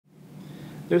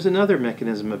There's another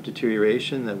mechanism of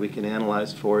deterioration that we can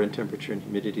analyze for in temperature and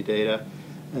humidity data,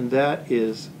 and that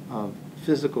is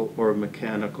physical or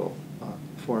mechanical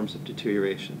forms of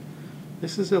deterioration.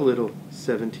 This is a little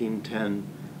 1710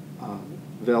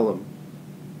 vellum.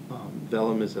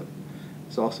 Vellum is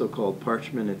also called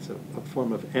parchment. It's a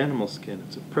form of animal skin.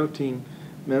 It's a protein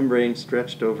membrane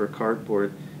stretched over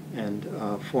cardboard and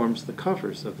forms the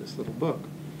covers of this little book.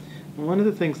 And one of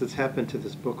the things that's happened to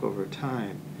this book over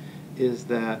time is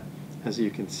that, as you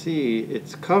can see,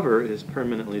 its cover is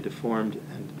permanently deformed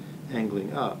and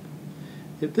angling up.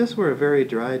 If this were a very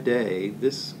dry day,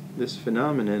 this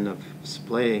phenomenon of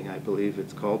splaying, I believe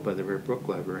it's called by the rare book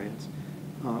librarians,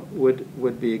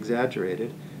 would be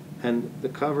exaggerated, and the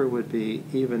cover would be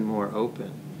even more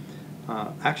open.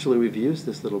 Actually, we've used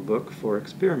this little book for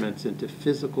experiments into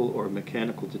physical or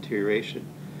mechanical deterioration,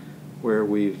 where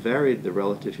we've varied the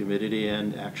relative humidity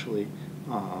and actually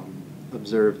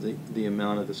observed the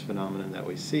amount of this phenomenon that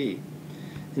we see.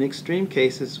 In extreme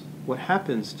cases, what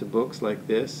happens to books like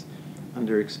this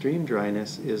under extreme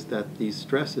dryness is that these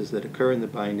stresses that occur in the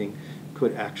binding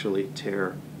could actually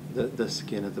tear the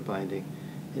skin of the binding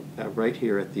right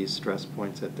here at these stress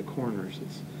points at the corners.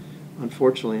 It's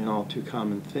unfortunately an all too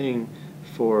common thing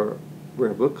for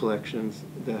rare book collections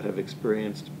that have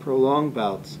experienced prolonged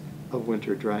bouts of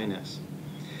winter dryness.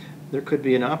 There could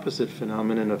be an opposite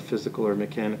phenomenon of physical or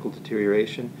mechanical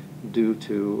deterioration due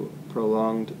to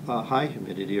prolonged high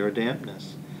humidity or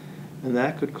dampness. And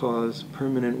that could cause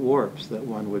permanent warps that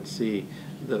one would see.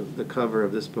 The cover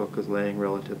of this book is laying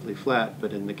relatively flat,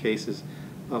 but in the cases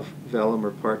of vellum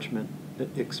or parchment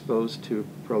exposed to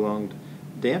prolonged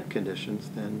damp conditions,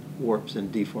 then warps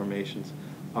and deformations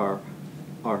are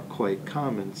quite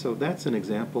common. So that's an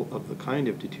example of the kind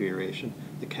of deterioration,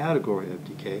 the category of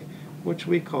decay, which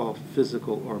we call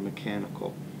physical or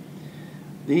mechanical.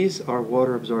 These are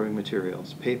water-absorbing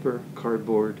materials: paper,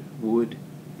 cardboard, wood,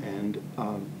 and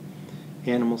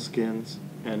animal skins.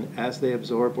 And as they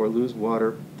absorb or lose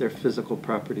water, their physical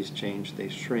properties change. They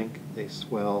shrink, they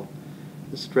swell.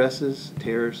 The stresses,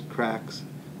 tears, cracks,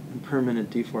 and permanent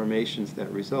deformations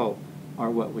that result are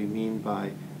what we mean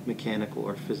by mechanical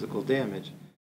or physical damage.